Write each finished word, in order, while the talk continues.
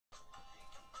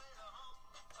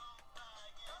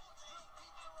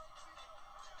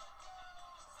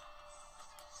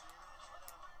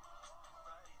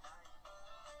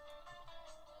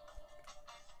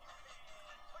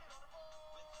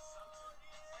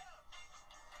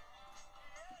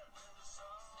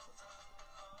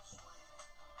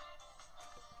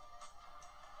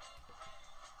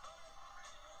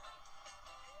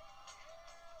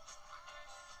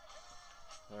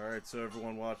Alright, so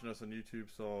everyone watching us on YouTube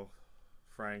saw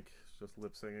Frank just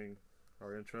lip singing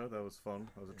our intro. That was fun.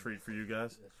 That was a treat for you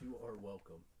guys. Yes, you are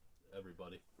welcome,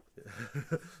 everybody.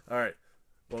 Alright,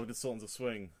 welcome to Sultans of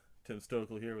Swing. Tim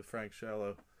Stokely here with Frank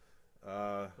Shallow.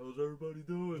 How's everybody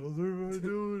doing? How's everybody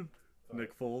doing? Nick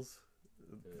Right. Foles,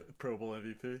 Yeah. Pro Bowl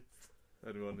MVP.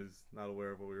 Anyone who's not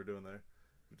aware of what we were doing there,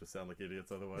 we just sound like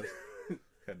idiots otherwise.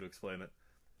 Had to explain it.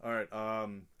 Alright,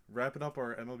 wrapping up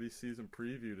our MLB season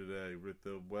preview today with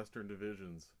the Western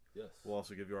Divisions. Yes. We'll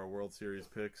also give you our World Series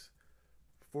picks.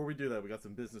 Before we do that, we got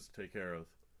some business to take care of.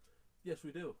 Yes,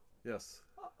 we do. Yes.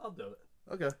 I'll do it.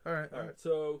 Okay. All right.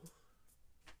 So,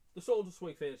 the Sultans of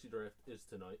Swing Fantasy Draft is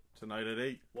tonight. Tonight at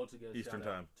 8 Once again, Eastern shout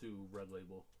out time. to Red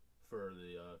Label for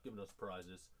the giving us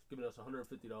prizes, giving us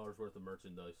 $150 worth of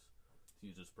merchandise to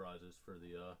use as prizes for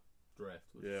the draft.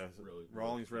 Which Yeah. is really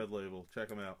Rawlings really Red Label. Check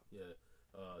them out. Yeah.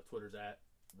 Twitter's at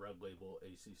Red Label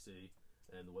ACC,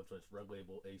 and the website's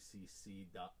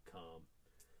redlabelacc.com.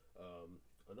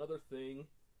 Another thing,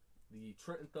 the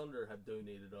Trenton Thunder have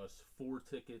donated us 4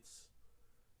 tickets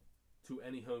to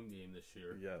any home game this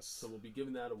year. Yes. So we'll be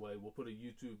giving that away. We'll put a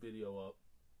YouTube video up,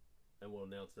 and we'll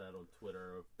announce that on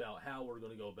Twitter about how we're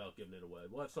going to go about giving it away.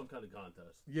 We'll have some kind of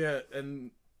contest. Yeah,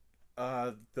 and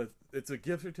it's a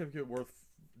gift certificate worth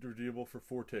redeemable for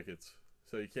 4 tickets.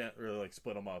 So you can't really like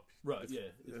split them up. Right,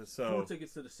 It's- yeah. It's so 4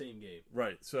 tickets to the same game.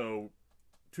 Right. So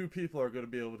 2 people are going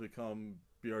to be able to come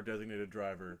be our designated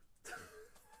driver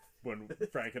when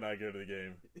Frank and I go to the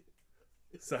game.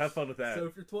 So have fun with that. So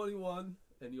if you're 21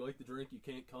 and you like to drink, you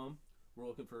can't come. We're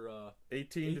looking for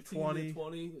 18 to 20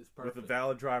 is perfect. with a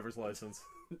valid driver's license.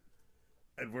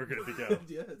 And we're good to go.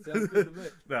 Yeah, it sounds good to me.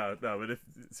 No, but if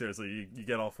seriously, you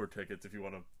get all 4 tickets. If you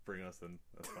want to bring us, then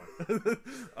that's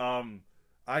fine.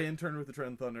 I interned with the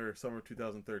Trenton Thunder summer of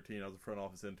 2013. I was a front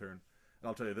office intern, and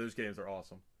I'll tell you, those games are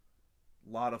awesome.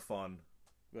 A lot of fun.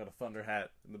 We got a Thunder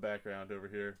hat in the background over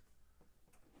here.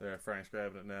 There, Frank's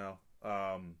grabbing it now.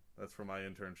 That's from my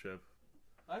internship.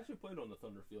 I actually played on the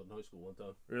Thunder field in high school one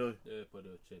time. Really? Yeah, I played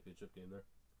a championship game there.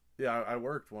 Yeah, I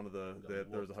worked one of the.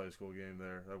 Got There was a high school game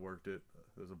there. I worked it.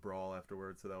 There was a brawl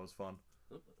afterwards, so that was fun.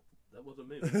 That wasn't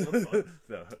me. That was fun.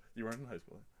 No, you weren't in high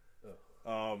school. Oh.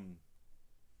 Oh,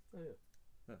 Yeah.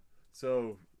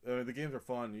 So the games are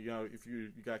fun. You know, if you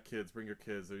got kids, bring your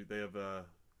kids. They have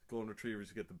golden retrievers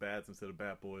who get the bats instead of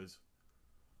bat boys.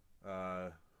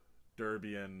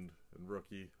 Derby and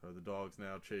Rookie are the dogs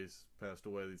now. Chase passed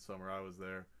away this summer. I was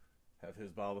there. Have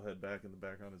his bobblehead back in the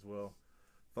background as well.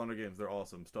 Thunder games, they're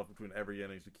awesome. Stuff between every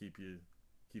innings to keep you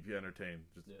entertained.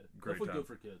 Just Yeah, great definitely time. good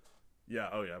for kids. Yeah,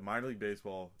 oh yeah. Minor league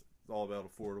baseball is all about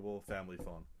affordable family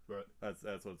fun. Right. That's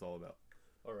what it's all about.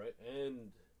 All right,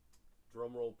 and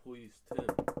drum roll, please, Tim.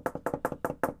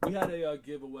 We had a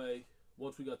giveaway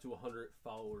once we got to 100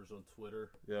 followers on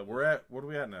Twitter. Yeah, what are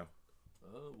we at now?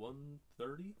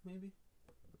 130 maybe.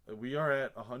 We are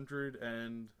at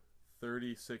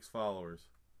 136 followers,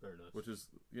 Very nice. which is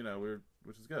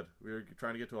which is good. We're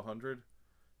trying to get to 100.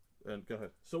 And go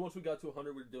ahead. So once we got to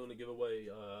 100, we're doing a giveaway.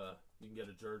 You can get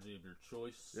a jersey of your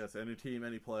choice. Yes, any team,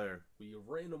 any player. We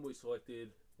randomly selected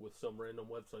with some random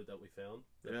website that we found.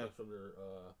 Yeah. From their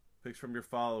Picks from your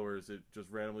followers. It just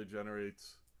randomly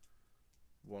generates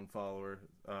one follower.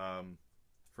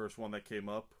 First one that came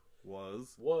up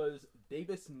was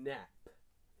Davis Knapp.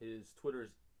 His Twitter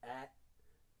is at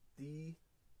the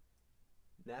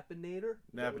Nappinator.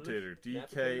 Nappitator.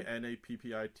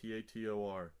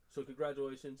 DKNAPPITATOR. So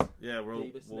congratulations. Yeah, we'll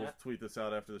Davis Knapp. tweet this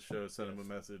out after the show. Send him a Yes.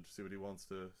 message. See what he wants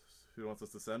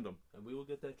us to send him. And we will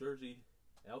get that jersey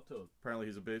out to him. Apparently,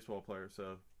 he's a baseball player,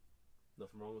 so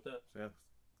Nothing wrong with that. yeah,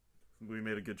 we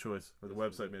made a good choice, or the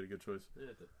Yes, we website did. made a good choice. Yeah,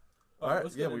 it did. All right,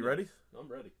 let's yeah, get we into ready? this. I'm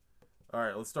ready. All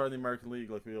right, let's start in the American League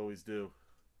like we always do.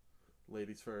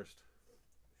 Ladies first.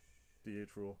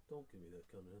 DH rule. Don't give me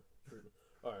that kind of treatment.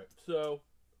 All right, so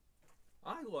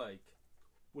I like.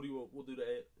 What do you want? We'll do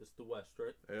it's the West,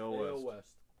 right? AL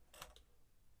West.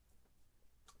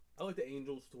 I like the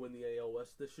Angels to win the AL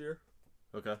West this year.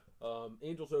 Okay.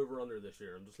 Angels over under this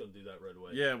year. I'm just going to do that right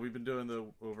away. Yeah, we've been doing the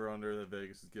over/under that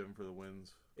Vegas is giving for the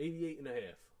wins.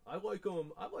 88.5. I like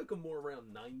them. I like them more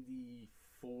around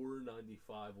 94,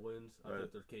 95 wins. I Right.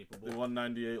 think they're capable. They won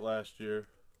 98 last year,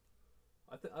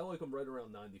 I like them right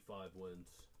around 95 wins.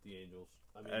 The Angels.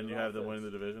 I mean, and you their have them offense- winning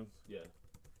the division. Yeah,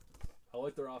 I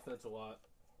like their offense a lot.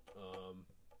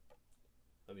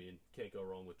 I mean, can't go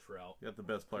wrong with Trout. You got the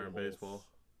best player in Pujols. baseball.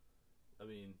 I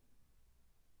mean,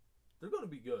 they're going to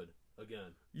be good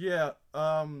again. Yeah.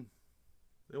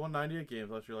 They won 98 games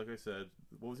last year, like I said.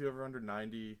 What was the over/under?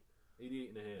 90,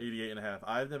 88.5. 88.5.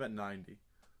 I have them at 90.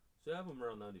 So I have them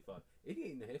around 95.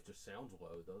 88.5 just sounds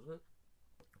low, doesn't it?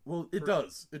 Well, it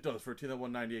does. It does for a team that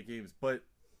won 98 games. But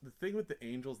the thing with the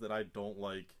Angels that I don't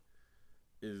like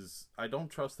is I don't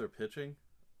trust their pitching.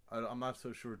 I'm not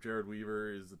so sure Jared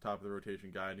Weaver is the top of the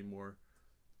rotation guy anymore.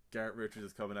 Garrett Richards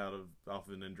is coming off of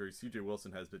an injury. C.J.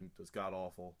 Wilson has been just god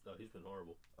awful. Oh, he's been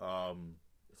horrible.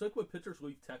 It's like when pitchers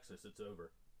leave Texas, it's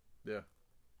over. Yeah.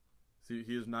 See,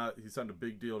 he is not. He signed a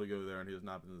big deal to go there, and he has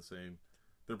not been the same.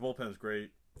 Their bullpen is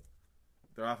great.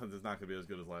 Their offense is not going to be as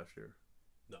good as last year.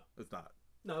 No, it's not.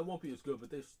 No, it won't be as good, but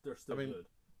they're still good.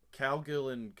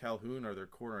 Calgill and Calhoun are their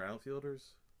corner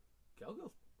outfielders.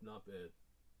 Calgill's not bad.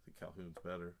 I think Calhoun's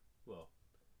better. Well,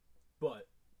 but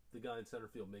the guy in center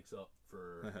field makes up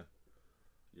for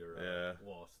your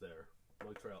loss there.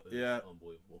 Mike Trout is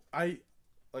unbelievable.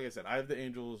 Like I said, I have the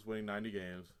Angels winning 90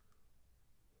 games,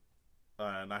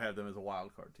 and I have them as a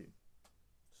wild card team.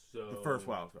 So the first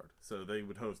wild card. So they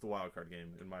would host the wild card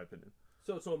game, in my opinion.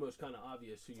 So it's almost kind of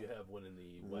obvious who you have winning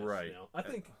the West now. I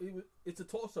think it's a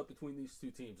toss-up between these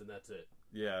two teams, and that's it.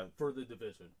 Yeah. For the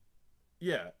division.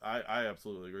 Yeah, I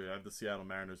absolutely agree. I have the Seattle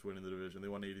Mariners winning the division. They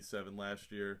won 87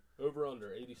 last year. Over under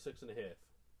 86.5.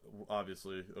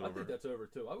 Obviously over. I think that's over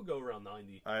too. I would go around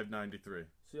 90. I have 93.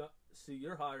 See,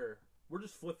 you're higher. We're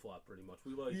just flip flop pretty much.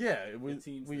 We like the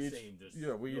teams the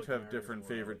same. We each have different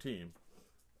favorite team.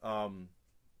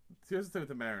 Here's the thing with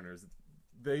the Mariners.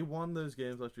 They won those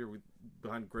games last year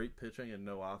behind great pitching and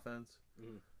no offense.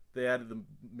 Mm-hmm. They added the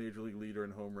major league leader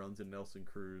in home runs in Nelson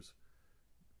Cruz,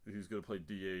 who's going to play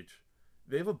DH.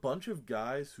 They have a bunch of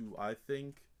guys who I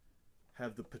think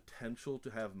have the potential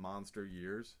to have monster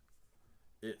years.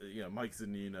 Mike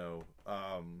Zunino,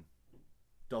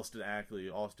 Dustin Ackley,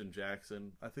 Austin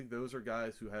Jackson. I think those are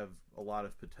guys who have a lot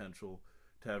of potential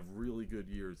to have really good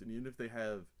years. And even if they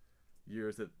have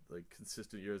years that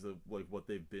consistent years of what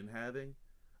they've been having,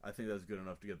 I think that's good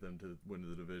enough to get them to win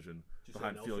the division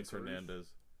behind Felix Hernandez.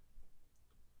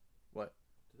 What?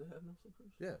 Do they have Nelson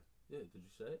Cruz? Yeah. Yeah, did you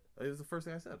say it? It was the first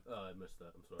thing I said. Oh, I missed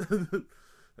that. I'm sorry.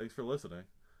 Thanks for listening.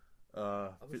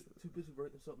 I was too busy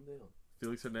writing something down.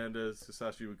 Felix Hernandez,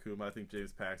 Sasashi Wakuma. I think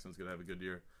James Paxton's going to have a good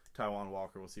year. Taijuan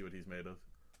Walker, we'll see what he's made of.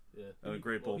 Yeah. And a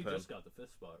great bullpen. He just got the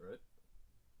 5th spot, right?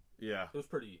 Yeah. It was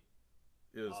pretty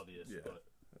obvious. Yeah. But...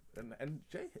 And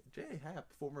J. Happ,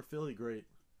 former Philly great.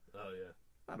 Oh, yeah.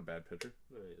 Not a bad pitcher.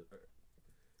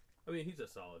 I mean, he's a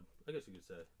solid, I guess you could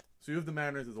say. So you have the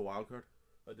Mariners as a wild card?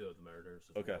 I do have the Mariners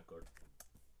as a wild card.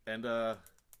 And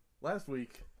last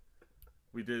week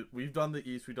we've done the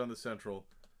East, we've done the Central,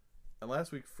 and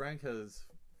last week Frank has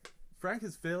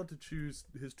failed to choose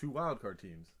his 2 wild card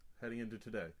teams heading into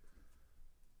today,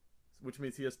 which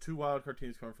means he has 2 wild card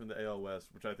teams coming from the AL West,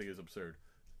 which I think is absurd.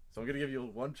 So I'm gonna give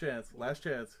you last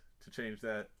chance to change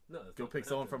that. No, go pick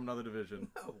someone from another division.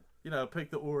 No. Pick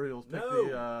the Orioles, pick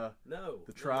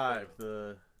the Tribe,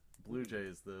 the Blue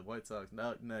Jays, the White Sox.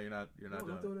 No, you're not I'm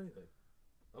not doing anything.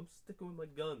 I'm sticking with my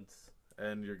guns.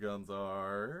 And your guns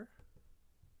are?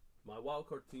 My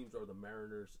wildcard teams are the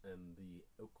Mariners and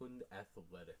the Oakland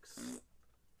Athletics.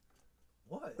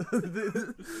 What?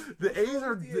 the A's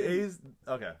are the A's.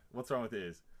 Okay, what's wrong with the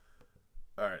A's?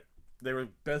 All right, they were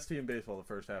best team in baseball the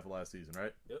first half of last season,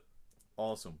 right? Yep.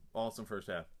 Awesome first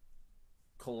half.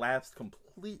 Collapsed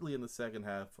completely in the second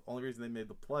half. Only reason they made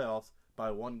the playoffs by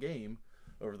 1 game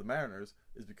over the Mariners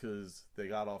is because they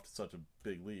got off to such a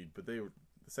big lead, but the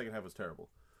second half was terrible.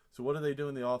 So what do they do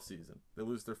in the offseason? They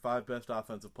lose their 4 best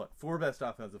offensive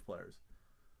players.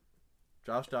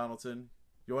 Josh Donaldson,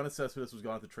 Yoenis Cespedes was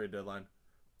gone at the trade deadline,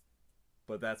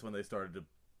 but that's when they started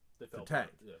to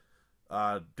tank.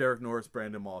 Yeah. Derek Norris,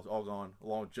 Brandon Moss, all gone,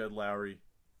 along with Jed Lowry,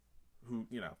 who,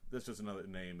 that's just another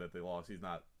name that they lost. He's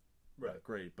not that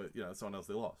great, but, someone else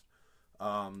they lost.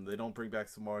 They don't bring back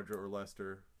Samardzija or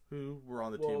Lester, who were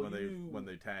on the team when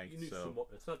they tanked. So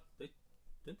it's not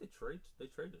didn't they trade? They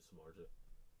traded Samardzija.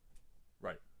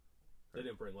 Right. They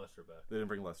didn't bring Lester back. You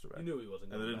knew he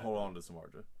wasn't. And they didn't hold on to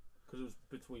Samardzija because it was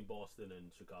between Boston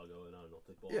and Chicago, and I don't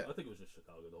think I think it was just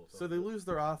Chicago the whole time. So they lose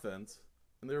their offense,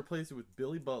 and they replace it with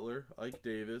Billy Butler, Ike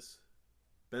Davis,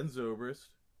 Ben Zobrist,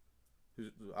 who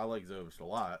I like Zobrist a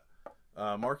lot,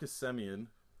 Marcus Semien,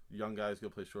 young guy who's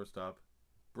gonna play shortstop,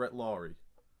 Brett Lawrie,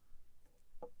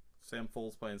 Sam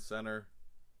Foles playing center,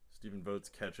 Stephen Vogt's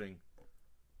catching.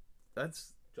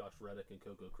 That's Josh Reddick and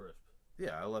Coco Crisp.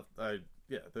 Yeah,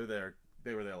 they're there.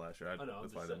 They were there last year. I know.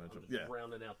 That's why I I'm mentioned. just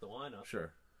rounding out the lineup.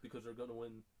 Sure. Because they're going to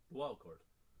win the wild card.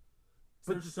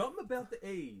 But there's something about the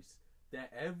A's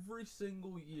that every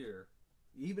single year,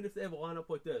 even if they have a lineup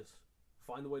like this,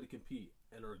 find a way to compete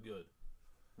and are good.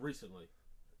 Recently.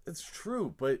 It's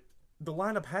true, but the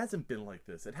lineup hasn't been like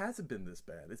this. It hasn't been this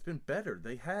bad. It's been better.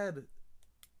 They had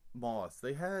Moss.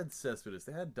 They had Cespedes.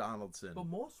 They had Donaldson. But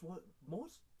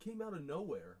Moss came out of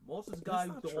nowhere. Moss is a That's guy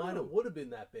not the true. lineup would have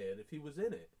been that bad if he was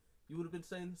in it. You would have been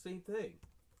saying the same thing.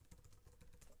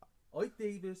 Ike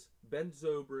Davis, Ben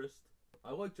Zobrist.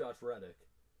 I like Josh Reddick.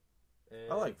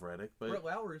 And I like Reddick, but Brett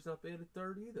Lowry's not bad at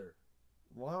third either.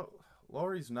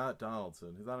 Lowry's not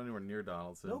Donaldson. He's not anywhere near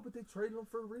Donaldson. No, but they traded him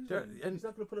for a reason. And He's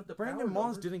not going to put up the Brandon power Moss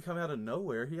numbers. didn't come out of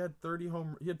nowhere. He had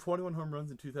 21 home runs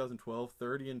in 2012,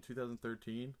 30 in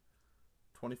 2013,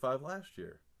 25 last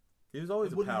year. He was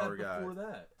always a What did he power have guy. before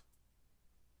that?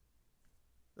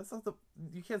 That's not the.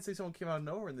 You can't say someone came out of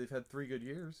nowhere and they've had 3 good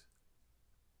years.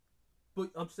 But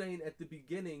I'm saying at the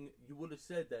beginning, you would have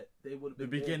said that they would have been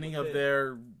The beginning bad of with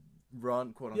their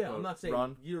run, quote unquote. Yeah, I'm not saying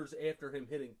run. years after him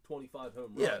hitting 25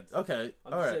 home runs. Yeah, okay,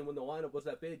 I'm all just right. saying when the lineup was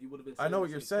that bad, you would have been saying I know the what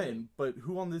you're same saying, thing. but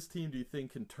who on this team do you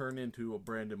think can turn into a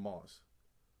Brandon Moss?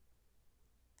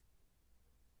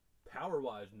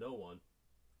 Power-wise, no one.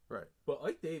 Right. But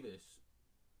Ike Davis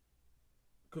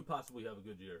could possibly have a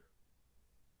good year.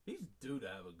 He's due to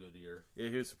have a good year. Yeah,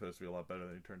 he was supposed to be a lot better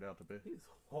than he turned out to be. He's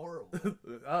horrible.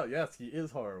 Oh, yes, he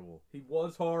is horrible. He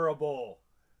was horrible.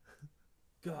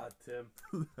 God, Tim.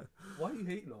 Why are you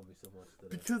hating on me so much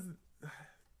today?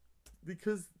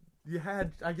 Because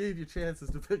I gave you chances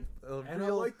to pick I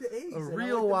like the A's. a and I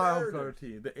real like the wild Mariners. card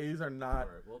team. The A's are not All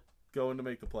right, well, going to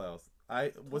make the playoffs.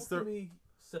 What's talk to the me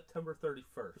September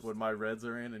 31st. when my Reds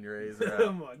are in and your A's are Oh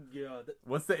out? my God.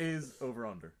 What's the A's over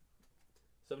under?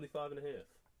 75 and a half.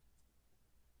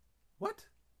 What?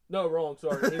 No, wrong.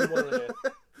 Sorry. 81 and a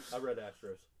half. I read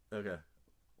Astros. Okay,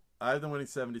 I have them winning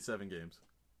 77 games.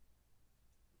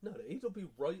 No, the A's will be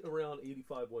right around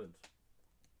 85 wins.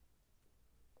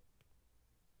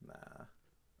 Nah,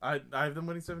 I have them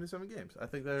winning 77 games. I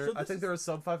think they're So this they're a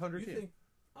sub 500 You team. think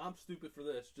I'm stupid for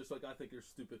this, just like I think you're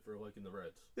stupid for liking the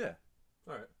Reds. Yeah.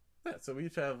 All right. Yeah, so we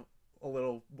each have a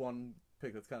little one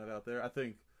pick that's kind of out there. I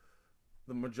think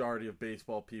the majority of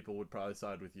baseball people would probably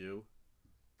side with you,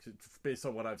 based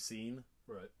on what I've seen,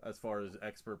 Right. as far as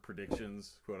expert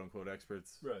predictions, quote unquote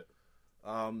experts. Right.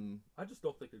 I just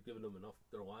don't think they're giving them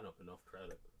their lineup enough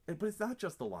credit. But it's not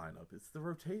just the lineup; it's the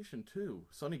rotation too.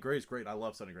 Sonny Gray's great. I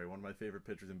love Sonny Gray, one of my favorite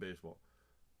pitchers in baseball.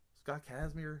 Scott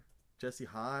Kazmir, Jesse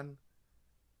Hahn,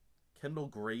 Kendall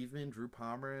Graveman, Drew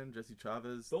Pomeranz, Jesse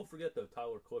Chavez. Don't forget though,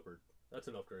 Tyler Clippard. That's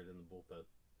an upgrade in the bullpen.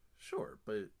 Sure,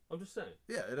 but I'm just saying.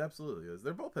 yeah, it absolutely is.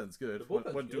 Their bullpen's good. The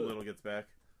bullpen's when good. Doolittle gets back.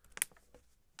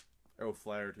 Errol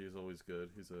Flaherty is always good.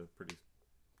 He's a pretty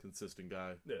consistent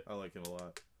guy. Yeah. I like him a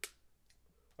lot.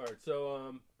 All right.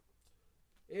 So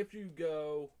if you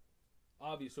go,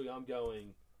 obviously I'm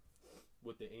going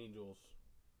with the Angels.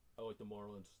 I like the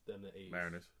Marlins, then the A's.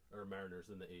 Mariners. Or Mariners,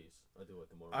 then the A's. I do like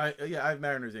the Marlins. I have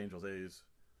Mariners, Angels, A's.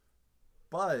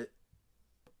 But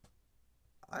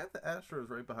I have the Astros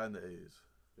right behind the A's.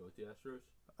 You like the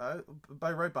Astros?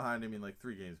 By right behind, I mean like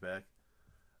 3 games back.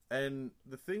 And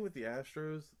the thing with the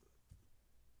Astros,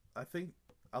 I think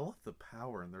I love the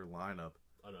power in their lineup.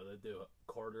 I know they do.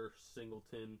 Carter,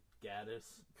 Singleton, Gaddis.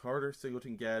 Carter,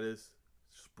 Singleton, Gaddis,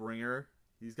 Springer.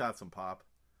 He's got some pop.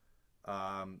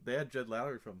 They had Jed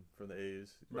Lowry from the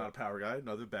A's. Right. Not a power guy.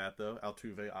 Another bat, though.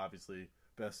 Altuve, obviously,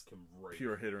 best Great.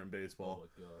 pure hitter in baseball. Oh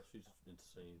my gosh, he's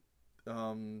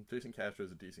insane. Jason Castro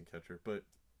is a decent catcher, but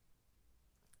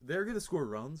they're going to score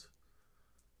runs.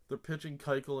 They're pitching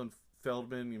Keuchel and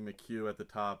Feldman and McHugh at the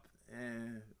top.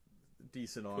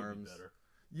 Decent Could be arms. better.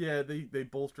 Yeah, they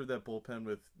bolstered that bullpen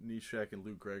with Neshek and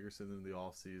Luke Gregerson in the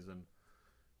offseason.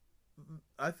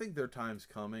 I think their time's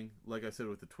coming. Like I said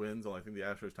with the Twins, I think the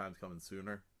Astros' time's coming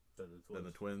sooner than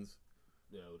the Twins.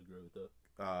 Yeah, I would agree with that.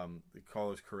 The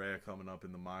Carlos Correa coming up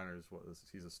in the minors.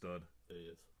 He's a stud. He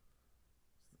is.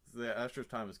 The Astros'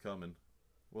 time is coming.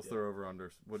 What's their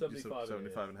over-under? 75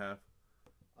 and a half?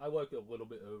 I like a little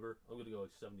bit over. I'm going to go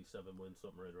like 77 wins,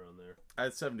 something right around there. I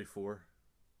had 74.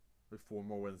 Like 4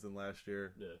 more wins than last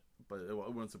year. Yeah. But it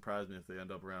wouldn't surprise me if they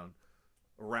end up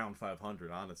around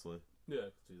 500, honestly. Yeah, I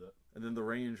can see that. And then the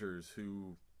Rangers,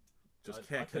 who just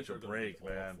can't catch a break,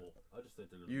 man. I just think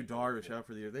they're going to You Darvish out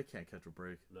for the year. They can't catch a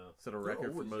break. No. Set a They're record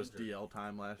for always most injured. DL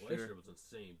time last Last year. year was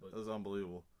insane, but That was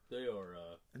unbelievable. they are,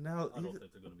 And now I don't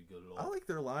think they're going to be good at I all. like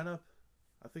their lineup.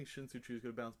 I think Shin-Soo Chu's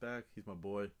going to bounce back. He's my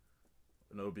boy.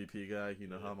 An OBP guy. You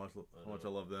know how much I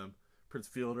love them. Prince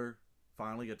Fielder.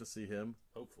 Finally get to see him.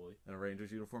 Hopefully. In a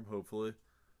Rangers uniform, hopefully.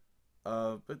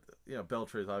 But,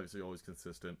 Beltre's obviously always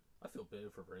consistent. I feel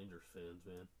bad for Rangers fans,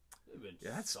 man. They've been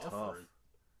That's suffering. tough.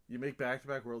 You make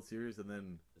back-to-back World Series, and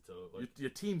then It's like, your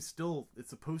team still, it's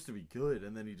supposed to be good,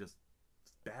 and then you just,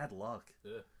 bad luck.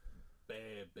 yeah,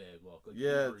 bad luck. Like,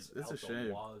 Yeah, injuries it's a out the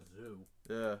shame. wazoo.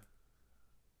 Yeah.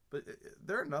 But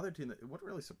they're another team that it wouldn't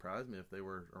really surprise me if they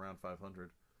were around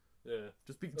 500. Yeah.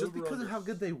 Just because of how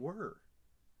good they were.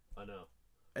 I know.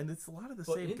 And it's a lot of the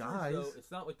but same injuries, guys. Though,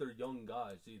 it's not like they're young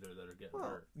guys either that are getting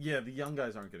hurt. Yeah, the young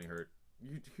guys aren't getting hurt.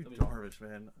 Darvish,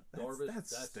 man. That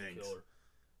stinks. Killer.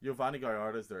 Giovanni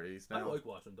Gallardo's their ace now. I like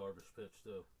watching Darvish pitch,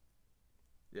 too.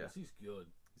 Yeah. He's good.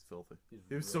 He's filthy.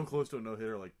 He was so close to a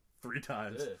no-hitter like 3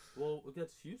 times. Yeah. Well,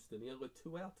 against Houston, he had like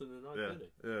 2 outs in the 9th inning.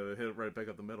 Yeah, they hit it right back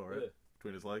up the middle, right? Yeah.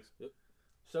 Between his legs. Yep.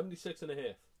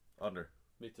 76.5. Under.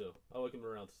 Me too. I like him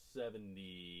around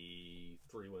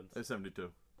 73 wins.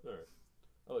 72. All right.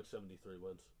 I like 73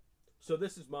 wins. So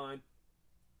this is mine.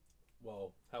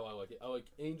 Well, how I like it. I like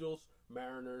Angels,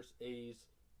 Mariners, A's,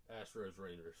 Astros,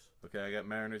 Rangers. Okay, I got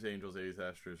Mariners, Angels, A's,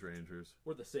 Astros, Rangers.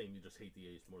 We're the same. You just hate the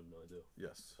A's more than I do.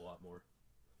 Yes. A lot more.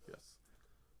 Yes.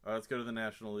 All right, let's go to the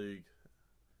National League.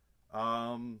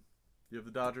 You have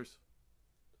the Dodgers?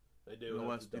 I do. In the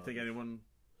West. Do you think anyone...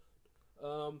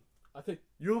 I think...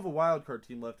 You have a wild card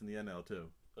team left in the NL, too.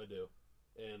 I do.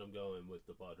 And I'm going with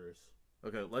the Padres.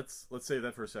 Okay, let's save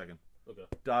that for a second. Okay.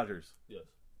 Dodgers. Yes.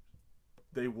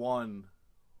 They won...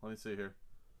 Let me see here.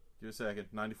 Give me a second.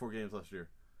 94 games last year.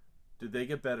 Did they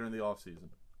get better in the offseason?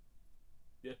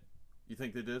 Yeah. You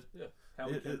think they did? Yeah.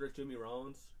 Howie Kendrick, Jimmy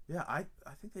Rollins. Yeah, I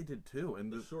think they did too.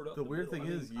 And the weird thing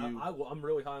is, I'm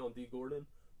really high on D. Gordon,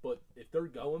 but if they're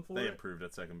going for they improved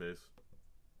at second base.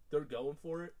 They're going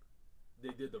for it. They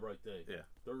did the right thing. Yeah.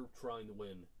 They're trying to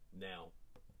win now,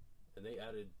 and they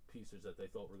added pieces that they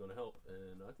thought were going to help,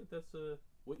 and I think that's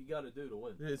what you got to do to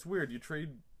win. Yeah, it's weird. You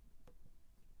trade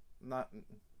not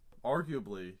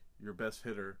arguably your best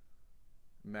hitter,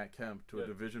 Matt Kemp, to a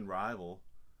division rival,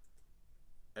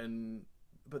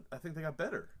 but I think they got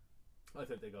better. I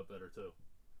think they got better too,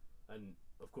 and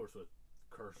of course with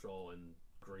Kershaw and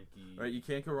Greinke. Right, you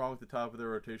can't go wrong with the top of their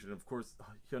rotation. Of course,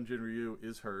 Hyunjin Ryu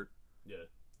is hurt. Yeah,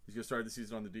 he's gonna start the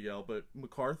season on the DL. But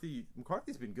McCarthy's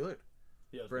been good.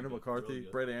 Yeah, Brendan McCarthy,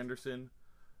 really Brett Anderson.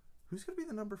 Who's gonna be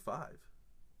the number 5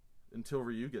 until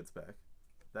Ryu gets back?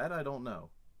 That I don't know.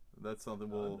 That's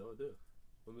something I have no idea.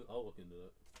 I'll look into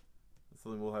that. That's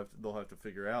something they'll have to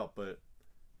figure out. But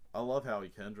I love Howie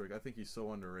Kendrick. I think he's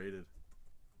so underrated.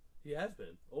 He has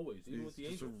been always, even with the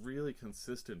Angels. He's just a really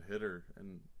consistent hitter,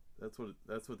 and that's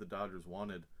what the Dodgers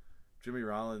wanted. Jimmy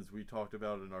Rollins, we talked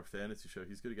about in our fantasy show.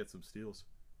 He's going to get some steals.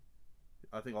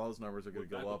 I think all his numbers are going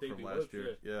to go up from last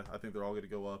year. Yeah, I think they're all going to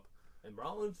go up. And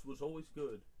Rollins was always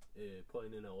good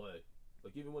playing in LA.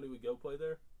 Like even when he would go play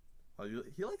there.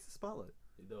 He likes the spotlight.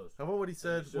 He does. How about what he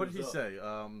said? What did he say?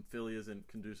 Philly isn't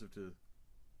conducive to.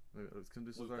 It's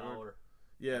conducive to our word?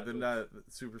 Yeah, then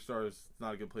superstars. It's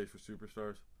not a good place for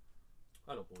superstars.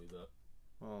 I don't believe that.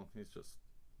 Well, he's just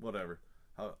whatever.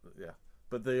 Yeah,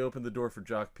 but they opened the door for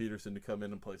Jock Peterson to come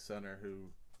in and play center,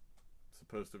 who's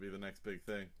supposed to be the next big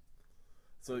thing.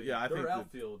 So yeah, I think their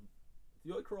outfield. Do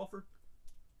you like Crawford?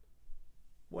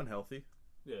 When healthy.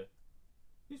 Yeah,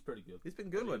 he's pretty good. He's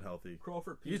been good when healthy.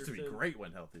 Crawford He used to be great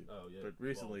when healthy. Oh yeah, but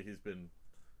recently he's been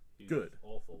he good.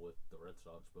 Was awful with the Red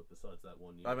Sox, but besides that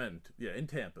one year, I meant in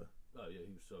Tampa. Oh yeah,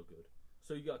 he was so good.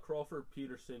 So you got Crawford,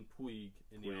 Peterson, Puig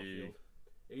in the outfield.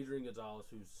 Adrian Gonzalez,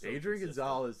 who's Adrian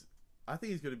Gonzalez. I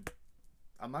think he's gonna.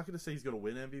 I'm not gonna say he's gonna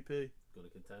win MVP. Gonna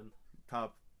contend.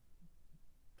 Top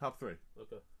 3.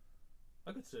 Okay,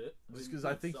 I could see it. Just because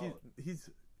I think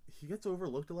he gets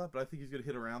overlooked a lot, but I think he's gonna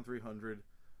hit around 300,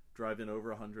 drive in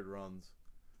over 100 runs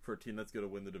for a team that's gonna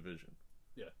win the division.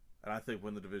 Yeah, and I think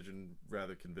win the division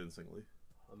rather convincingly.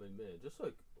 I mean, man, just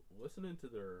like listening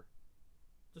to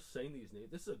just saying these names,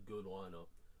 this is a good lineup.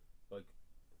 Like,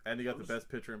 and you got the best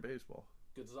pitcher in baseball.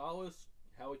 Gonzalez,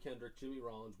 Howie Kendrick, Jimmy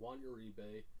Rollins, Juan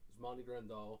Uribe, Yasmani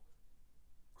Grandal,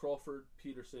 Crawford,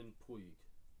 Peterson, Puig.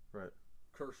 Right.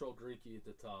 Kershaw, Greinke at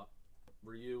the top.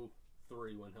 Ryu,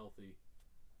 3 when healthy.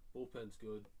 Bullpen's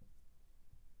good.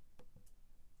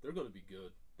 They're going to be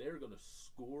good. They're going to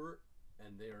score,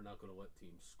 and they are not going to let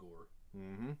teams score.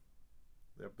 Mm-hmm.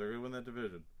 Yep, they're going to win that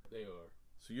division. They are.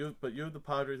 So you have the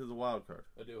Padres as a wild card.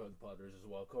 I do have the Padres as a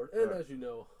wild card, and as you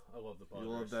know, I love the Padres.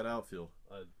 You love that outfield.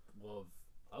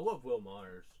 I love Will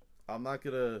Myers. I'm not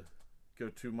gonna go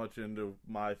too much into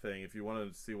my thing. If you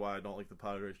want to see why I don't like the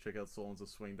Padres, check out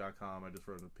sultansofswing.com. I just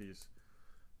wrote a piece.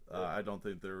 I don't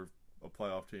think they're a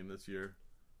playoff team this year.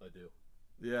 I do.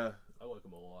 Yeah, I like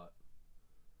them a lot.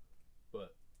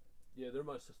 But yeah, they're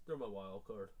my wild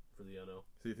card for the NL.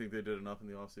 So you think they did enough in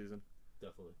the offseason?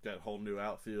 Definitely. Got whole new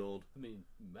outfield. I mean,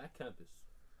 Matt Kemp is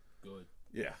good.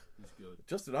 Yeah, he's good.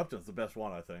 Justin Upton's the best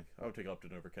one, I think. I would take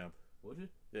Upton over Kemp. Would you?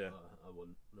 Yeah. I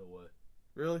wouldn't. No way.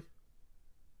 Really?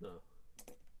 No.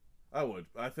 I would.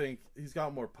 I think he's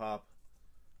got more pop.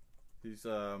 He's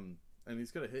and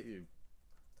he's gonna hit you.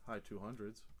 high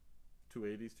 200s,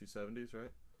 280s, 270s,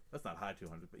 right? That's not high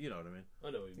 200s, but you know what I mean. I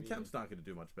know what you mean. And Kemp's not going to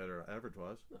do much better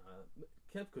average-wise.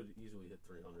 Kemp could easily hit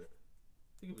 300.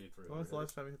 He could be 300. When was the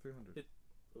last time he hit 300? Did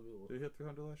he hit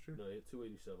 300 last year? No, he hit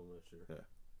 287 last year. Yeah.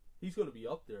 He's going to be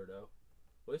up there, though.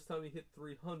 Last time he hit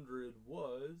 300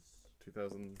 was...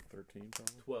 2013,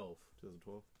 probably? 2012.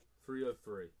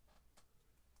 303.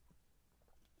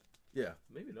 Yeah.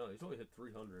 Maybe not. He's only hit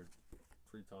 300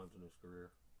 3 times in his career.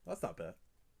 That's not bad.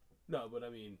 No, but I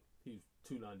mean, he's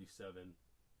 297,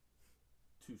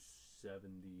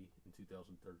 270 in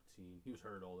 2013. He was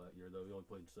hurt all that year, though. He only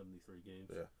played in 73 games.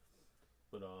 Yeah.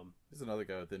 But he's another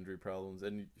guy with injury problems.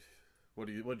 And what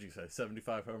did you say?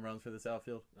 75 home runs for this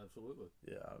outfield? Absolutely.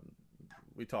 Yeah.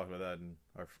 We talked about that in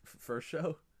our first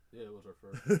show. Yeah, it was our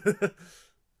first.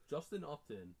 Justin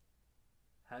Upton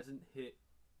hasn't hit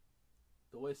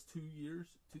the last 2 years,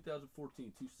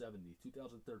 2014, 270,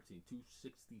 2013,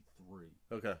 263.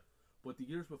 Okay. But the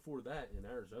years before that in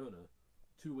Arizona,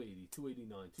 280, 289,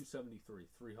 273,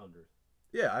 300.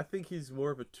 Yeah, I think he's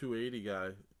more of a 280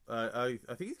 guy. I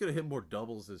think he's going to hit more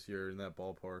doubles this year in that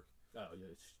ballpark. Oh,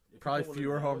 yeah. Probably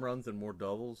fewer home runs and more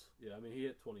doubles. Yeah, I mean, he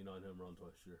hit 29 home runs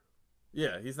last year.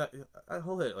 Yeah, he's not.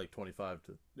 He'll hit like 25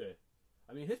 to. Yeah.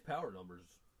 I mean, his power numbers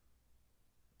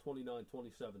 29,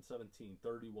 27, 17,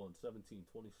 31, 17,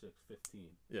 26,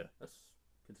 15. Yeah. That's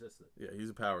consistent. Yeah, he's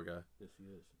a power guy. Yes, he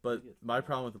is. But my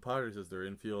problem with the Padres is their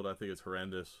infield. I think it's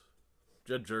horrendous.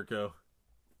 Jed Jerko.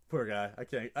 Poor guy. I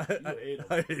can't. You hate him.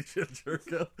 I hate Jed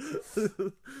Jerko.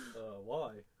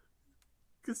 Why?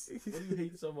 What do you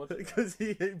hate so much? Because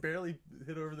he barely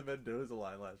hit over the Mendoza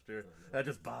line last year. That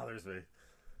just bothers me.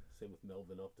 Same with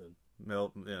Melvin Upton.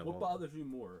 Yeah. What bothers you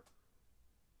more?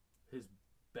 His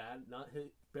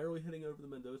barely hitting over the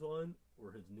Mendoza line,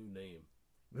 or his new name?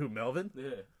 Who, Melvin?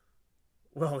 Yeah.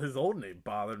 Well, his old name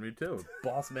bothered me too.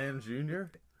 Boss Man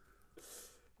Jr.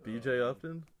 BJ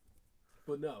Upton.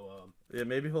 But no. Yeah,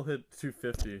 maybe he'll hit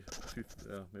 250.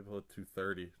 Maybe he'll hit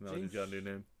 230. No, he's got a new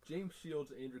name. James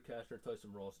Shields, Andrew Kastner,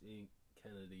 Tyson Ross, Ian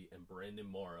Kennedy, and Brandon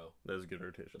Morrow. That was a good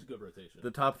rotation. That's a good rotation.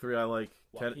 The top three I like.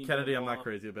 Joaquin Kennedy, Benoit, I'm not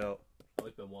crazy about. I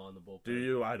like Benoit in the bullpen. Do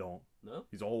you? I don't. No?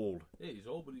 He's old. Yeah, he's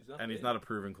old, but he's not. And he's not a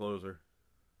proven closer.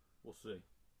 We'll see.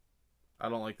 I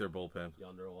don't like their bullpen.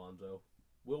 Yonder Alonso.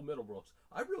 Will Middlebrooks.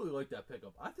 I really like that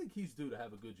pickup. I think he's due to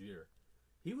have a good year.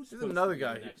 He's another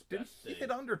guy. He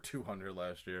hit under 200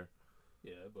 last year.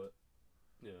 Yeah, but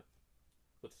yeah.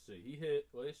 Let's see. He hit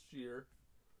last year.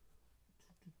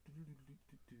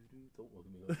 Don't look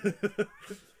at me like that.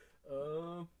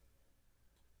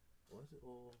 What is it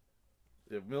all?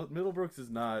 Yeah, Middlebrooks is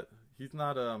not. He's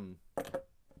not.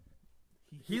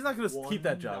 He's not going to keep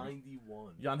that job.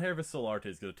 91. Yangervis Solarte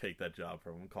is going to take that job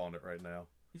from him. I'm calling it right now.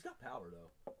 He's got power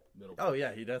though. Middlebrooks. Oh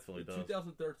yeah, he definitely does.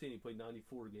 2013, he played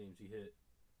 94 games. He hit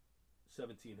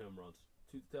 17 home runs.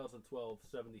 2012,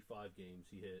 75 games.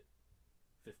 He hit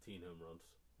 15 home runs.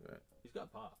 Right. He's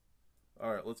got pop.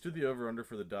 All right, let's do the over/under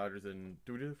for the Dodgers and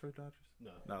do we do it for the Dodgers?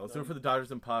 No. Let's do it for the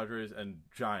Dodgers and Padres and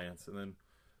Giants, and then,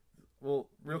 well,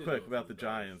 real quick about the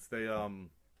Giants. They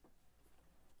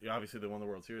obviously they won the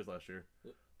World Series last year,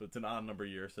 but it's an odd number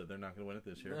year, so they're not going to win it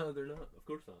this year. No, they're not. Of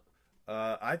course not.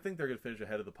 I think they're going to finish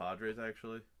ahead of the Padres.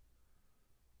 Actually,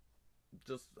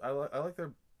 I like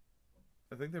their.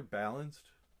 I think they're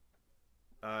balanced,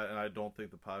 and I don't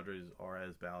think the Padres are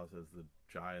as balanced as the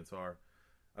Giants are.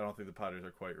 I don't think the Padres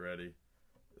are quite ready.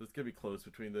 It's going to be close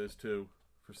between those two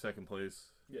for second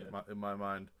place. Yeah. In my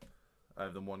mind, I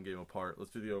have them one game apart. Let's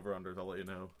do the over/unders. I'll let you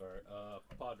know. All right.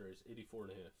 Padres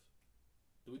 84.5.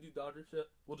 Do we do Dodgers yet?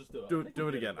 We'll just do it. Do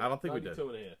it again. I don't think we did.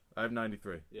 92.5. I have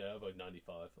 93. Yeah, I have like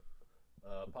 95.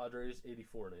 Padres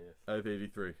 84.5. I have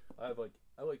 83. I like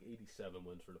 87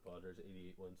 wins for the Padres.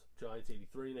 88 wins. Giants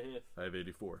 83.5. I have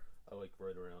 84. I like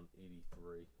right around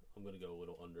 83. I'm gonna go a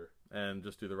little under. And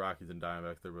just do the Rockies and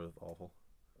Diamondbacks. They're both awful.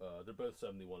 They're both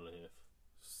 71.5.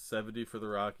 70 for the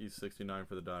Rockies, 69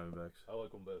 for the Diamondbacks. I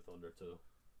like them both under too.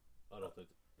 I don't think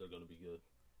they're gonna be good.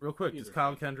 Real quick, does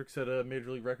Kyle Kendrick set a major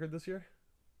league record this year?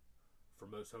 For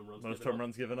most home runs. Most home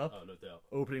runs given up. Oh, no doubt.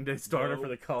 Opening day starter for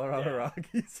the Colorado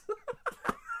Rockies.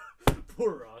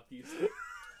 Poor Rockies.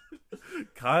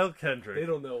 Kyle Kendrick. They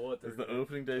don't know what they're. Is the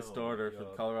opening day starter for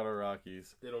the Colorado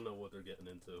Rockies. They don't know what they're getting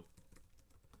into.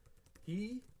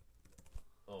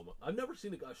 I've never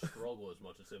seen a guy struggle as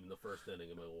much as him in the first inning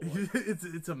in my whole life.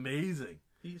 It's amazing.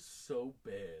 He's so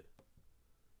bad.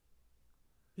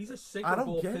 He's a sinker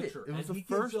ball pitcher. It was the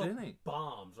first inning.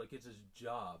 Bombs like it's his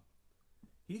job.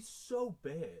 He's so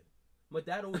bad. My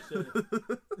dad always said.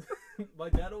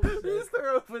 He's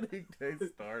their opening day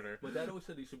starter. My dad always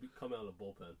said he should come out of the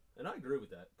bullpen, and I agree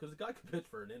with that because the guy can pitch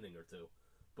for an inning or two,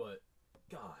 but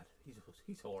God,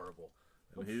 he's horrible.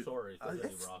 And I'm sorry if there's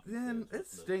any Rockies man, fans it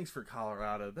stinks for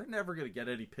Colorado. They're never going to get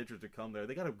any pitchers to come there.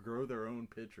 They got to grow their own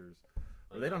pitchers,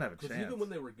 or they don't have a chance. Because even when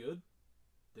they were good,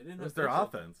 they didn't it have was their pitching.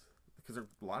 offense, because their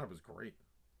lineup was great.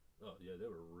 Oh, yeah, they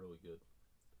were really good.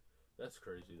 That's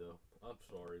crazy, though. I'm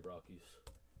sorry, Rockies.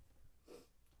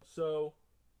 So,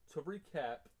 to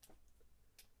recap...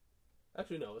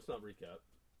 Actually, no, let's not recap.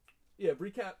 Yeah,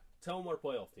 recap. Tell them our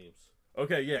playoff teams.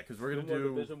 Okay, yeah, because we're going to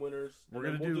do... division winners. We're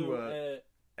going to do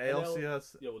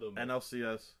ALCS, yeah, we'll do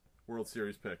NLCS, World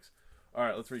Series picks. All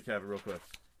right, let's recap it real quick.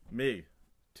 Me,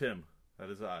 Tim, that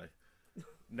is I.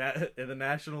 In the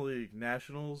National League,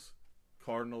 Nationals,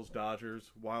 Cardinals,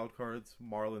 Dodgers, Wild Cards,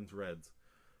 Marlins, Reds.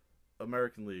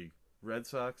 American League, Red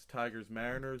Sox, Tigers,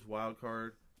 Mariners, Wild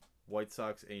Card, White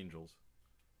Sox, Angels.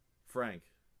 Frank,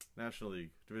 National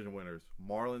League, division winners,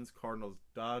 Marlins, Cardinals,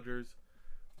 Dodgers,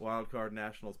 Wild Card,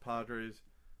 Nationals, Padres.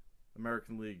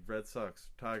 American League, Red Sox,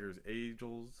 Tigers,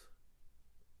 Angels.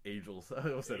 I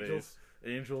almost said A's.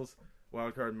 Angels,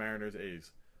 Wild Card, Mariners,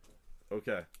 A's.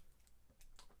 Okay.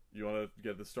 You want to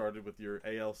get this started with your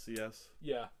ALCS?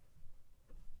 Yeah.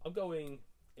 I'm going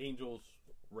Angels,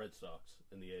 Red Sox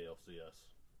in the ALCS.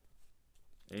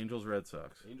 Angels, Red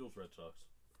Sox. Angels, Red Sox.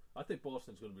 I think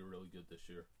Boston's going to be really good this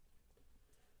year.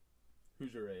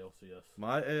 Who's your ALCS?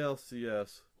 My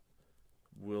ALCS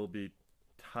will be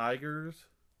Tigers,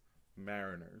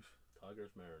 Mariners.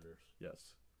 Tigers, Mariners.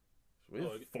 Yes. So we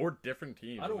have 4 different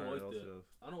teams. I don't in our like ALCS.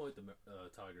 the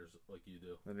Tigers like you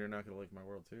do. Then you're not going to like my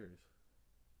World Series.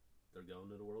 They're going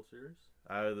to the World Series?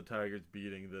 I have the Tigers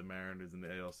beating the Mariners in the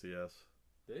ALCS.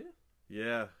 Do you?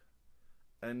 Yeah.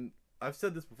 And I've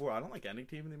said this before. I don't like any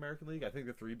team in the American League. I think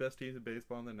the 3 best teams in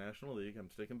baseball in the National League. I'm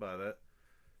sticking by that.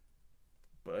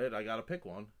 But I got to pick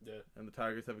one. Yeah. And the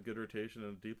Tigers have a good rotation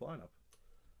and a deep lineup.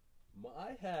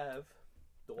 I have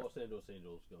the Los Angeles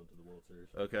Angels going to the World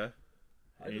Series. Okay.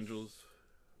 Angels.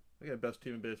 They got best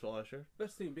team in baseball last year.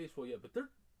 Best team in baseball, yeah. But their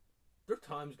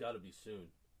time's got to be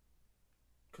soon.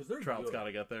 Because they're Trout's good. got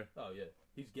to get there. Oh, yeah.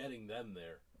 He's getting them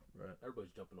there. Right.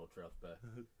 Everybody's jumping on Trout's back.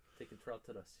 Taking Trout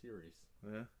to the series.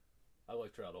 Yeah. I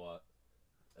like Trout a lot.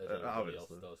 As everybody else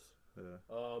does.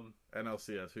 Yeah.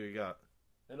 NLCS, who you got?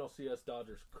 NLCS,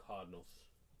 Dodgers, Cardinals.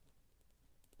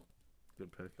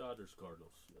 Good pick. Dodgers,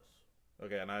 Cardinals, yes.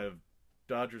 Okay, and I have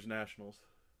Dodgers, Nationals.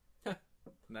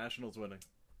 Nationals winning.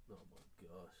 Oh, my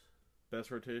gosh.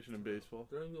 Best rotation in baseball.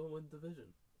 They're going to win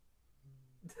division.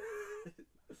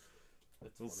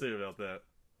 We'll see about that.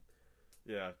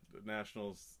 Yeah, the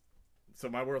Nationals. So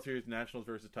my World Series, Nationals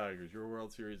versus Tigers. Your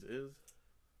World Series is?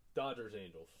 Dodgers,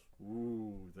 Angels.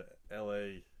 Ooh, the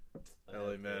LA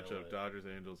matchup. LA. Dodgers,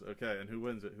 Angels. Okay, and who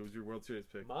wins it? Who's your World Series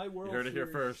pick? My World You heard Series it here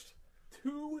first.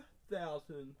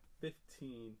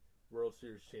 2015 World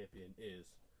Series champion is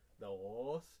the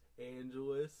Los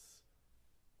Angeles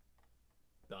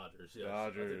Dodgers. Yes,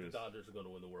 Dodgers. I think the Dodgers are going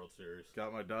to win the World Series.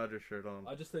 Got my Dodgers shirt on.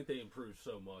 I just think they improved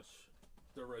so much.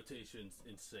 Their rotation's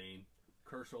insane.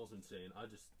 Kershaw's insane.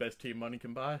 Best team money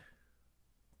can buy.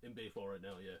 In baseball right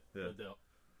now, yeah. No doubt.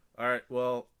 All right,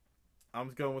 well,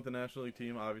 I'm going with the National League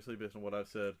team, obviously, based on what I've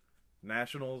said.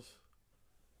 Nationals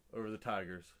over the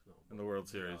Tigers in the World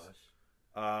Series.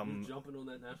 You're jumping on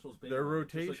that Nationals bandwagon. Their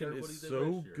rotation is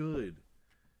so good.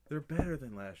 They're better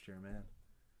than last year, man.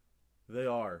 They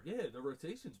are. Yeah, their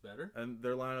rotation's better. And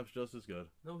their lineup's just as good.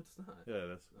 No, it's not. Yeah,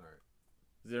 it is. All right.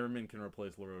 Zimmerman can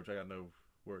replace LaRoche. I got no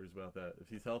worries about that. If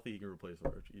he's healthy, he can replace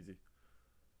LaRoche. Easy.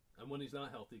 And when he's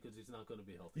not healthy, because he's not going to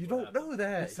be healthy. You don't know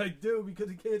that. Yes, I do, because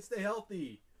he can't stay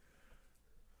healthy.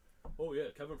 Oh,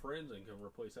 yeah, Kevin Franzen can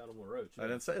replace Adam LaRoche. I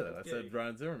didn't say that. I said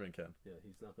Ryan Zimmerman can. Yeah,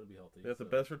 he's not going to be healthy. They got the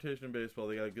best rotation in baseball.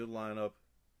 They got a good lineup,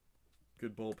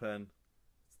 good bullpen.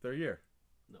 It's their year.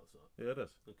 No, it's not. Yeah, it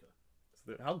is. Okay.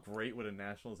 How great would a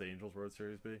Nationals-Angels World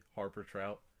Series be? Harper,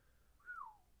 Trout.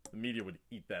 The media would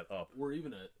eat that up. Or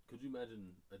even could you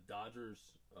imagine a Dodgers,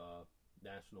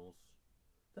 Nationals?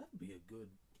 That would be a good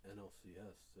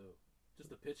NLCS, too.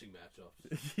 Just the pitching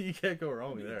matchups. You can't go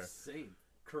wrong there. Insane.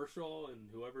 Kershaw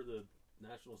and whoever the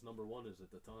Nationals #1 is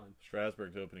at the time.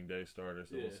 Strasburg's opening day starter,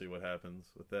 so we'll see what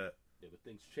happens with that. Yeah, but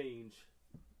things change.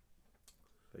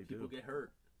 People get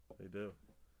hurt. They do.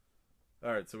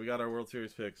 All right, so we got our World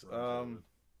Series picks. Our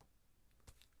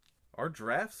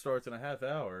draft starts in a half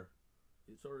hour.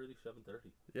 It's already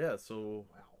 7:30. Yeah, so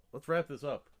wow. Let's wrap this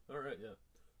up. All right, yeah.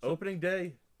 So, opening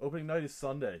night is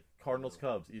Sunday. Cardinals,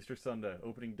 Cubs, Easter Sunday.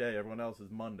 Opening day, everyone else is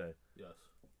Monday. Yes.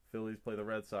 Phillies play the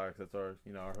Red Sox. That's our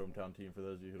hometown team. For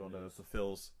those of you who don't know, it's the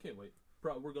Phils. Can't wait.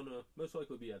 Probably we're gonna most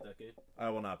likely be at that game. I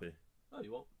will not be. Oh,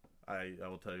 you won't? I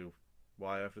will tell you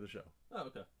Why after the show. Oh,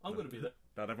 okay. I'm going to be there.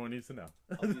 Not everyone needs to know.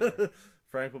 I'll be there.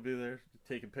 Frank will be there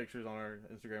taking pictures on our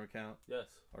Instagram account, Yes.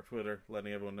 our Twitter,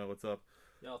 letting everyone know what's up.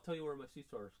 Yeah, I'll tell you where my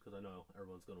seats are because I know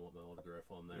everyone's going to want my autograph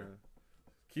on there.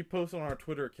 Yeah. Keep posting on our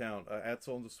Twitter account, at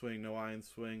Sultans of Swing, no I in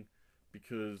Swing,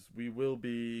 because we will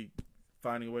be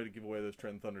finding a way to give away those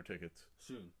Trenton Thunder tickets.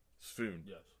 Soon.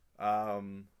 Yes.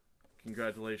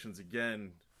 Congratulations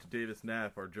again to Davis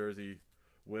Knapp, our jersey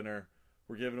winner.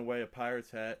 We're giving away a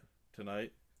Pirates hat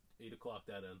tonight. 8 o'clock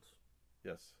that ends.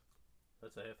 Yes.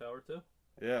 That's a half hour too?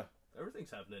 Yeah. Everything's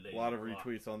happening at 8 A lot of o'clock.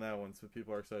 retweets on that one, so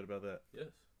people are excited about that. Yes.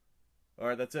 All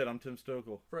right, that's it. I'm Tim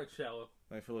Stokel. Frank Shallow.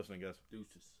 Thanks for listening, guys.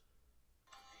 Deuces.